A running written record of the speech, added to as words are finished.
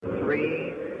3,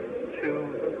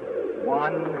 2,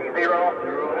 1, 0,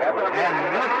 and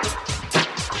lift.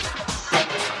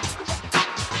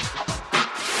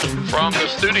 From the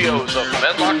studios of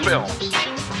Medlock Films,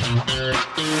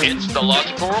 it's The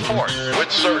Logical Report with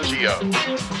Sergio.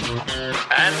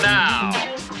 And now,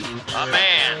 a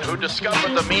man who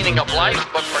discovered the meaning of life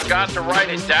but forgot to write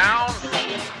it down,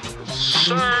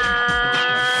 Sergio.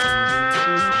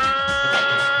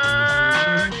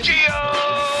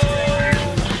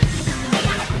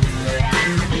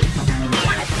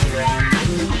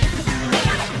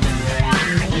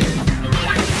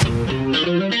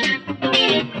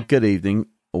 Good evening.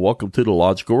 Welcome to The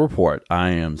Logical Report.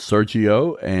 I am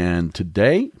Sergio, and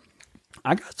today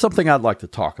I got something I'd like to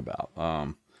talk about.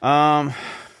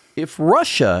 If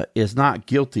Russia is not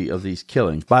guilty of these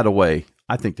killings, by the way,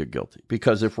 I think they're guilty,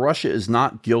 because if Russia is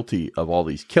not guilty of all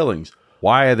these killings,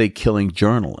 why are they killing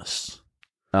journalists?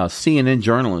 CNN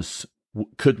journalists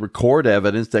could record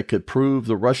evidence that could prove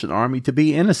the Russian army to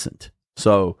be innocent.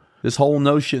 So this whole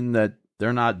notion that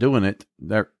they're not doing it,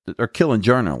 they're killing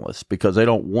journalists because they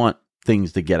don't want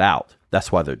things to get out.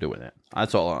 That's why they're doing it.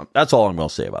 That's all I'm going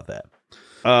to say about that.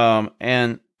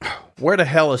 And where the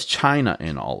hell is China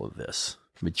in all of this?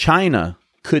 I mean, China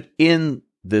could end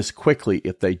this quickly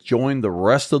if they joined the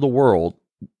rest of the world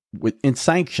in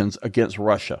sanctions against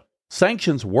Russia.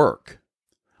 Sanctions work.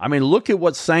 I mean, look at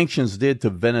what sanctions did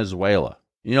to Venezuela.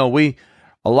 You know,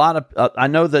 I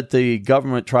know that the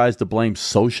government tries to blame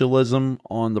socialism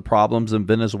on the problems in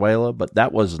Venezuela, but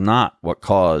that was not what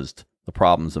caused the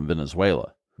problems in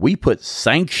Venezuela. We put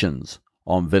sanctions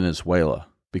on Venezuela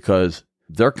because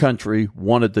their country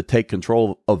wanted to take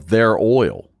control of their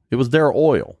oil. It was their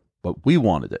oil, but we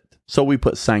wanted it. So we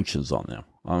put sanctions on them.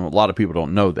 A lot of people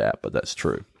don't know that, but that's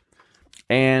true.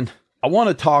 And I want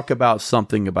to talk about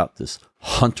something about this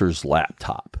Hunter's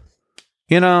laptop.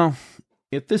 You know,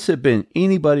 if this had been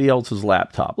anybody else's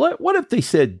laptop, what if they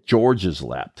said George's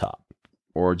laptop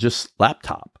or just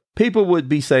laptop? People would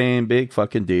be saying, big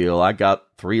fucking deal. I got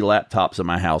 3 laptops in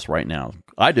my house right now.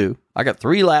 I do. I got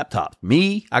 3 laptops.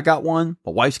 Me, I got one.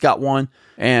 My wife's got one.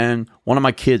 And one of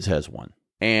my kids has one.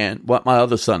 And my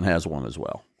other son has one as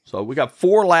well. So we got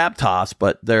 4 laptops,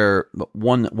 but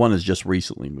one has just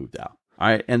recently moved out. All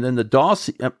right. And then the DOS,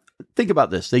 think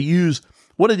about this. They use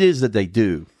what it is that they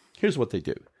do. Here's what they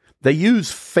do. They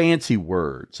use fancy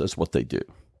words. That's what they do.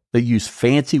 They use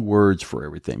fancy words for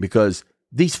everything because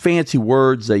these fancy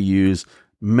words they use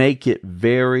make it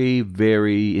very,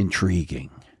 very intriguing.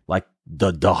 Like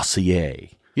the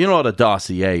dossier. You know what a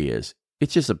dossier is?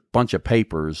 It's just a bunch of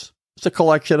papers. It's a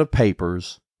collection of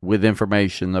papers with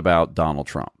information about Donald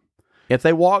Trump. If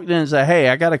they walked in and said, hey,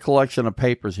 I got a collection of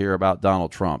papers here about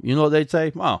Donald Trump, you know what they'd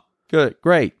say? Oh, good,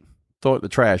 great. Throw it in the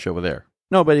trash over there.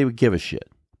 Nobody would give a shit.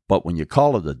 But when you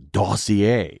call it a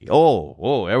dossier,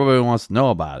 everybody wants to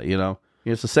know about it, you know.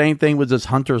 It's the same thing with this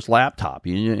Hunter's laptop.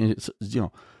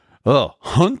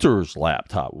 Hunter's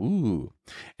laptop. Ooh.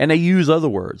 And they use other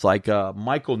words like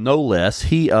Michael No Less.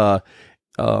 He,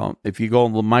 if you go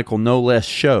on the Michael No Less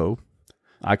show,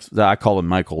 I call him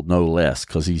Michael No Less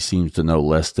because he seems to know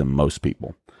less than most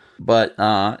people. But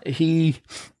he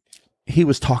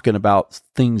was talking about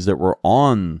things that were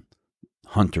on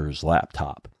Hunter's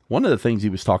laptop. One of the things he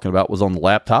was talking about was on the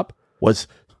laptop was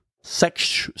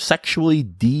sexually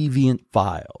deviant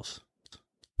files.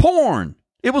 Porn.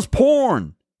 It was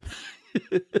porn.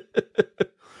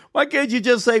 Why can't you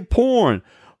just say porn?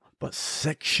 But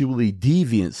sexually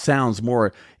deviant sounds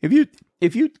more. If you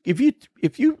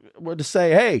were to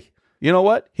say, hey, you know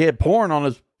what? He had porn on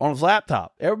his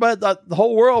laptop. Everybody, the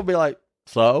whole world would be like,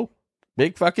 so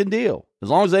big fucking deal. As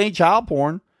long as they ain't child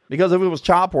porn, because if it was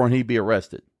child porn, he'd be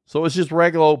arrested. So it's just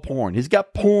regular old porn. He's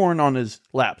got porn on his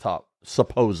laptop,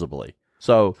 supposedly.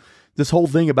 So this whole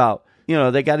thing about,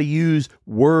 they got to use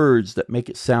words that make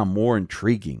it sound more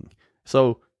intriguing.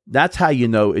 So that's how you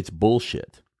know it's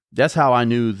bullshit. That's how I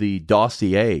knew the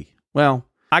dossier. Well,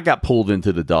 I got pulled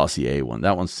into the dossier one.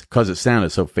 That one's because it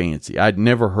sounded so fancy. I'd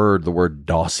never heard the word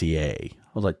dossier.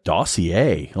 I was like,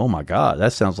 dossier? Oh my God,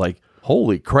 that sounds like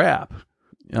holy crap.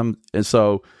 And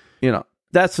so,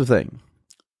 that's the thing.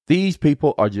 These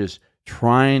people are just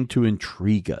trying to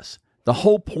intrigue us. The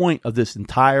whole point of this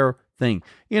entire thing,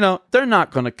 they're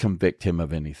not going to convict him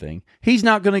of anything. He's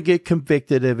not going to get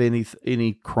convicted of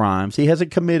any crimes. He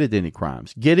hasn't committed any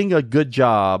crimes. Getting a good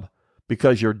job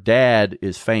because your dad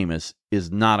is famous is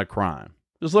not a crime.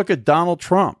 Just look at Donald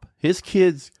Trump. His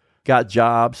kids got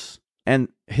jobs and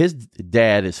his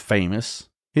dad is famous.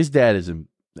 His dad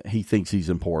he thinks he's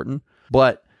important.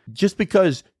 But just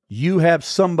because you have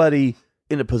somebody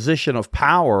in a position of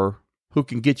power who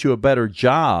can get you a better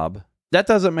job that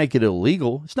doesn't make it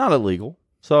illegal. It's not illegal.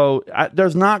 So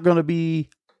there's not going to be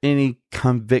any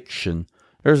conviction.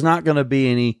 There's not going to be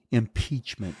any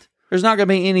impeachment. There's not going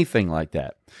to be anything like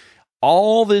that.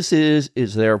 All this is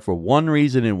there for one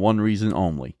reason and one reason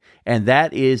only. And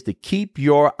that is to keep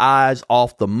your eyes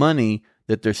off the money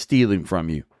that they're stealing from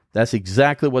you. That's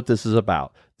exactly what this is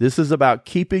about. This is about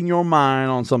keeping your mind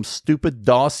on some stupid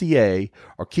dossier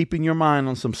or keeping your mind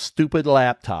on some stupid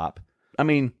laptop. I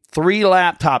mean, 3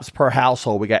 laptops per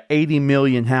household. We got 80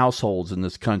 million households in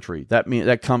this country.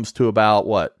 That comes to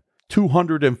about,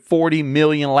 240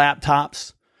 million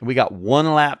laptops? And we got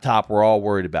one laptop we're all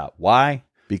worried about. Why?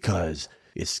 Because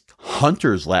it's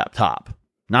Hunter's laptop,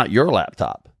 not your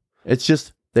laptop. It's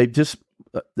just,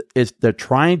 they're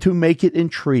trying to make it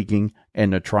intriguing,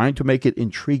 and they're trying to make it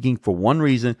intriguing for one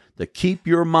reason, to keep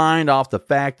your mind off the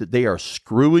fact that they are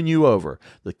screwing you over,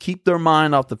 to keep their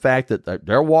mind off the fact that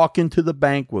they're walking to the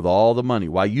bank with all the money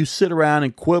while you sit around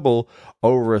and quibble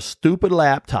over a stupid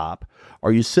laptop,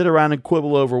 or you sit around and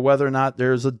quibble over whether or not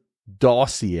there's a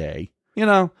dossier.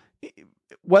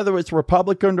 Whether it's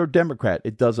Republican or Democrat,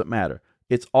 it doesn't matter.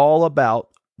 It's all about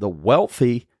the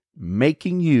wealthy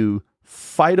making you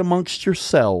fight amongst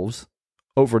yourselves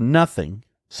over nothing,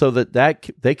 so that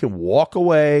they can walk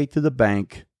away to the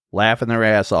bank laughing their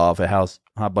ass off at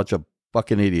how bunch of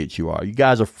fucking idiots you are. You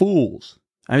guys are fools.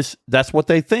 That's what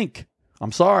they think.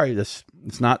 I'm sorry. It's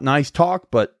not nice talk,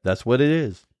 but that's what it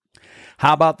is.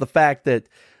 How about the fact,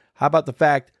 how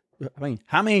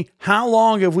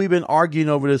long have we been arguing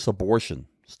over this abortion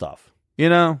stuff?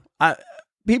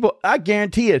 I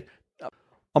guarantee it,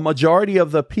 a majority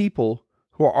of the people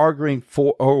who are arguing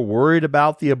for or worried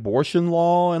about the abortion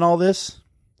law and all this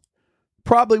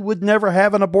probably would never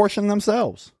have an abortion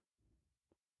themselves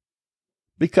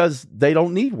because they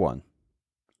don't need one.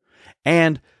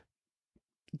 And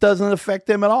it doesn't affect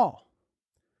them at all.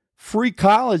 Free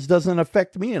college doesn't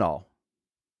affect me at all.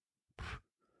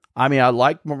 I mean, I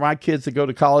like my kids to go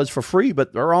to college for free,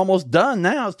 but they're almost done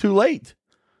now. It's too late.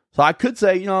 So I could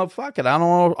say, fuck it. I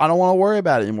don't want to worry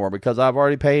about it anymore because I've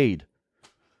already paid.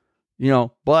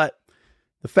 But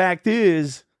the fact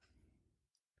is,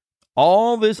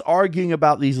 all this arguing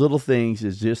about these little things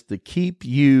is just to keep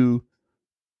you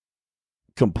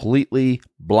completely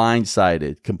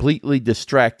blindsided, completely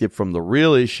distracted from the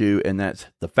real issue, and that's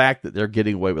the fact that they're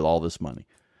getting away with all this money.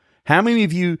 How many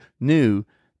of you knew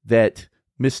that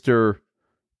Mr.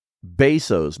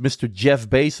 Jeff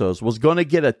Bezos was going to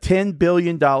get a $10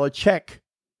 billion check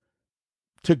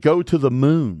to go to the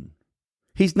moon?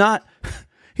 He's not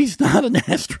an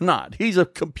astronaut. He's a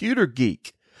computer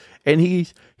geek. And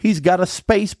he's got a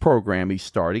space program he's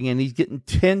starting, and he's getting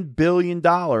 $10 billion,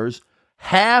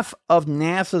 half of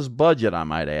NASA's budget, I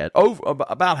might add.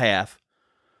 About half.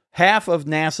 Half of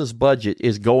NASA's budget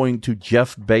is going to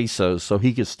Jeff Bezos so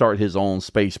he can start his own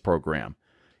space program.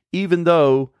 Even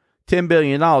though $10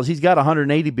 billion, he's got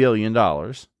 $180 billion.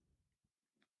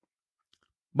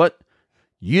 But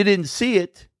you didn't see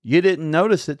it. You didn't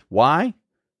notice it. Why?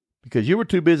 Because you were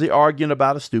too busy arguing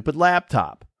about a stupid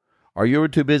laptop. Or you were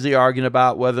too busy arguing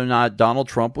about whether or not Donald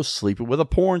Trump was sleeping with a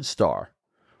porn star.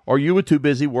 Or you were too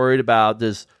busy worried about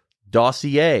this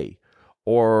dossier.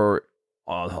 Or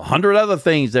 100 other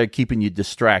things that are keeping you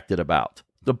distracted about.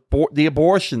 The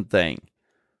abortion thing.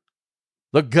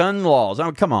 The gun laws. I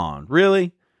mean, come on,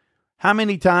 really? How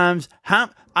many times?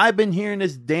 I've been hearing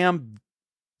this damn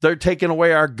they're taking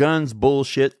away our guns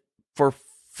bullshit for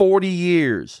 40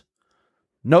 years.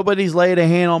 Nobody's laid a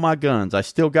hand on my guns. I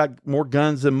still got more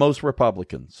guns than most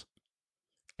Republicans.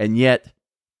 And yet,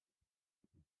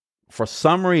 for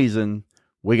some reason,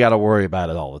 we got to worry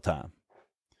about it all the time.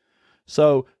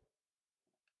 So,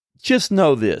 just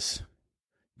know this.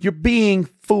 You're being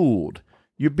fooled.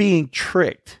 You're being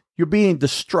tricked. You're being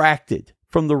distracted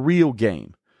from the real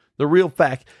game. The real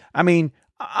fact. I mean,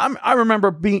 I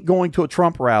remember going to a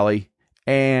Trump rally,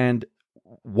 and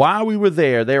while we were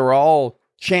there, they were all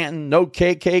chanting, no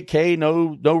KKK,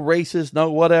 no racist,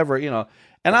 no whatever, And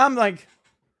I'm like,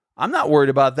 I'm not worried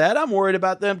about that. I'm worried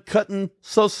about them cutting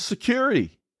Social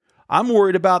Security. I'm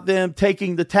worried about them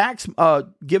taking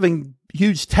the giving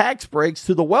huge tax breaks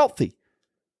to the wealthy.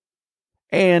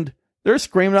 And they're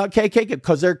screaming out KKK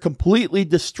because they're completely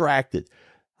distracted.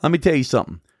 Let me tell you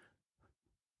something.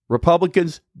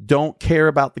 Republicans don't care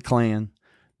about the Klan.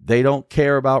 They don't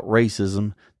care about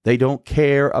racism. They don't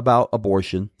care about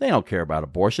abortion. They don't care about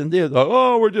abortion. They're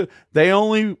like, they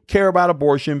only care about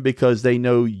abortion because they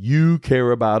know you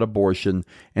care about abortion.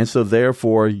 And so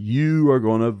therefore you are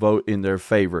going to vote in their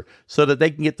favor so that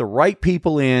they can get the right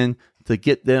people in to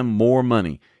get them more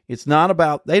money. It's not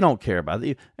about, they don't care about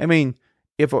it. I mean,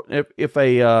 if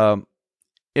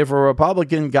if a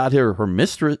Republican got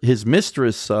his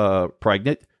mistress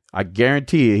pregnant, I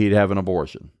guarantee you he'd have an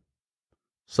abortion.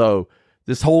 So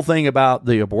this whole thing about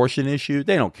the abortion issue,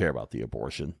 they don't care about the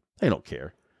abortion. They don't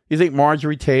care. You think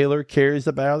Marjorie Taylor cares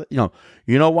about it?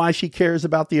 You know why she cares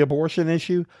about the abortion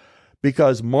issue?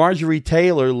 Because Marjorie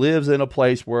Taylor lives in a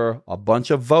place where a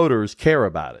bunch of voters care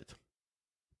about it.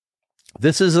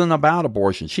 This isn't about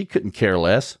abortion. She couldn't care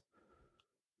less.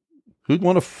 Who'd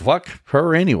want to fuck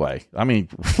her anyway? I mean,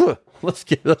 let's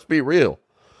be real.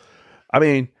 I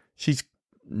mean, she's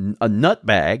a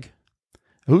nutbag.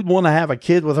 Who'd want to have a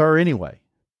kid with her anyway?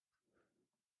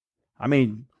 I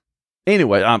mean,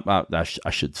 anyway, I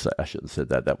shouldn't have said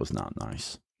that. That was not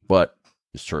nice, but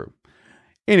it's true.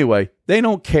 Anyway, they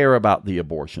don't care about the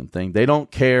abortion thing. They don't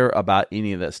care about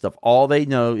any of that stuff. All they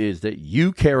know is that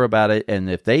you care about it, and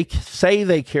if they say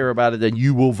they care about it, then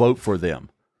you will vote for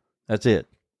them. That's it.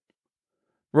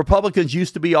 Republicans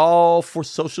used to be all for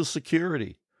Social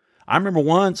Security. I remember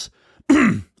once,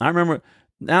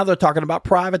 now they're talking about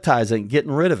privatizing,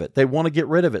 getting rid of it. They want to get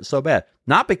rid of it so bad.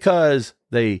 Not because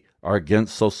they are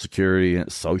against Social Security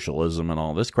and socialism and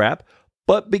all this crap,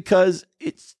 but because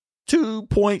it's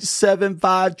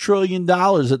 $2.75 trillion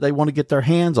that they want to get their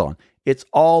hands on. It's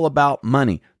all about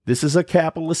money. This is a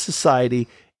capitalist society.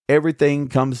 Everything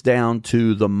comes down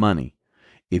to the money.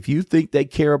 If you think they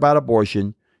care about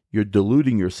abortion, you're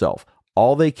deluding yourself.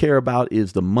 All they care about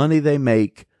is the money they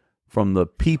make from the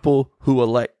people who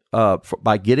elect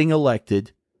by getting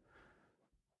elected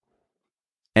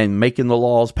and making the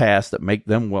laws pass that make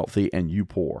them wealthy and you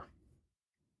poor.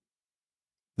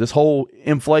 This whole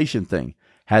inflation thing,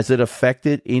 has it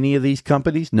affected any of these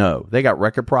companies? No, they got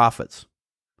record profits.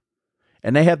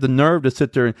 And they have the nerve to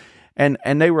sit there and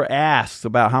they were asked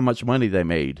about how much money they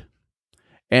made.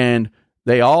 And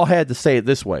they all had to say it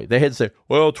this way. They had to say,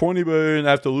 well, $20 billion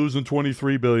after losing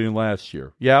 $23 billion last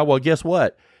year. Yeah, well, guess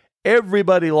what?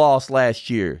 Everybody lost last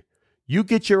year. You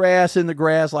get your ass in the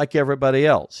grass like everybody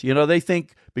else. They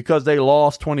think because they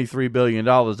lost $23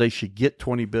 billion, they should get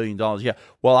 $20 billion. Yeah,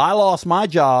 well, I lost my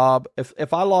job.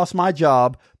 If I lost my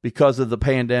job because of the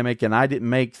pandemic and I didn't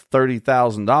make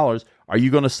 $30,000, are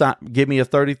you going to give me a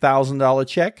 $30,000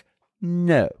 check?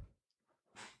 No.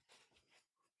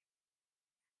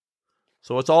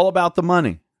 So it's all about the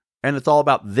money, and it's all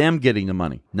about them getting the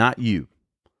money, not you.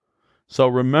 So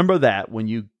remember that when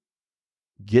you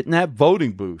get in that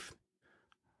voting booth,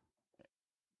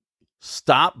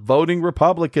 stop voting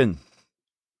Republican.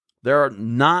 They're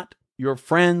not your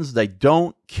friends. They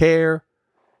don't care.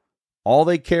 All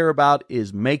they care about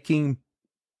is making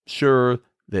sure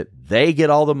that they get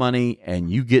all the money and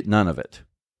you get none of it.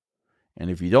 And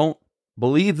if you don't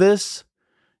believe this,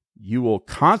 you will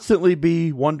constantly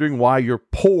be wondering why you're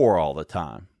poor all the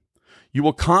time. You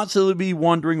will constantly be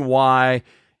wondering why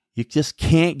you just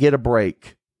can't get a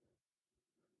break.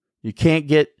 You can't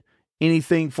get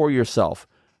anything for yourself.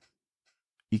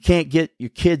 You can't get your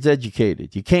kids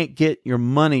educated. You can't get your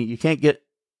money. You can't get,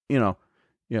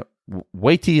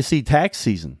 wait till you see tax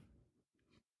season.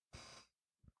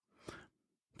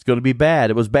 It's going to be bad.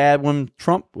 It was bad when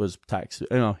Trump was taxed.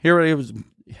 Here it was.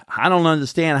 I don't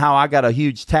understand how I got a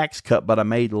huge tax cut, but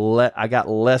I got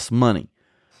less money.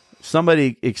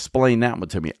 Somebody explain that one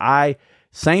to me.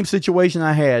 Same situation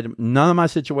I had. None of my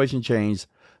situation changed,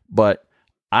 but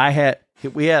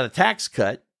we had a tax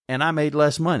cut and I made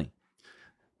less money.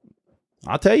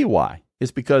 I'll tell you why.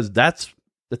 It's because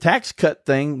the tax cut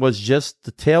thing was just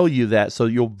to tell you that so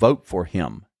you'll vote for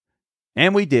him.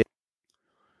 And we did.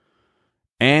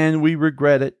 And we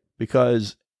regret it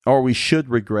or we should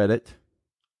regret it.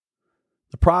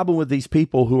 The problem with these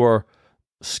people who are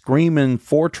screaming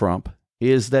for Trump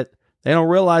is that they don't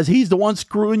realize he's the one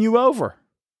screwing you over.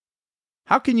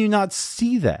 How can you not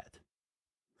see that?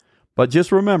 But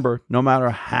just remember, no matter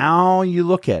how you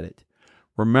look at it,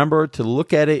 remember to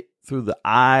look at it through the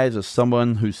eyes of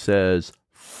someone who says,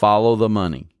 follow the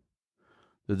money.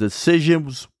 The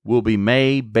decisions will be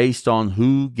made based on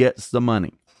who gets the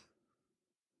money.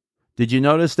 Did you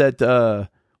notice that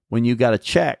when you got a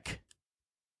check,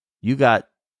 you got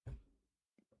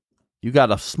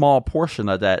a small portion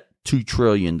of that $2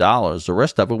 trillion. The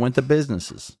rest of it went to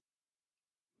businesses.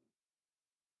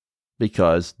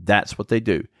 Because that's what they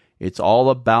do. It's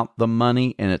all about the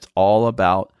money, and it's all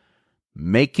about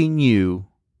making you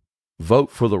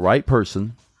vote for the right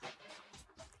person,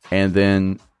 and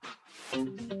then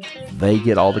they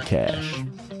get all the cash.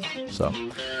 So,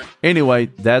 anyway,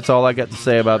 that's all I got to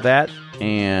say about that.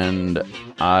 And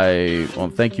I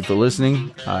want to thank you for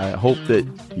listening. I hope that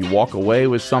you walk away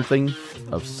with something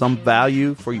of some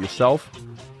value for yourself.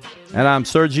 And I'm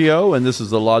Sergio, and this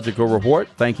is The Logical Report.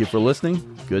 Thank you for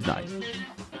listening. Good night.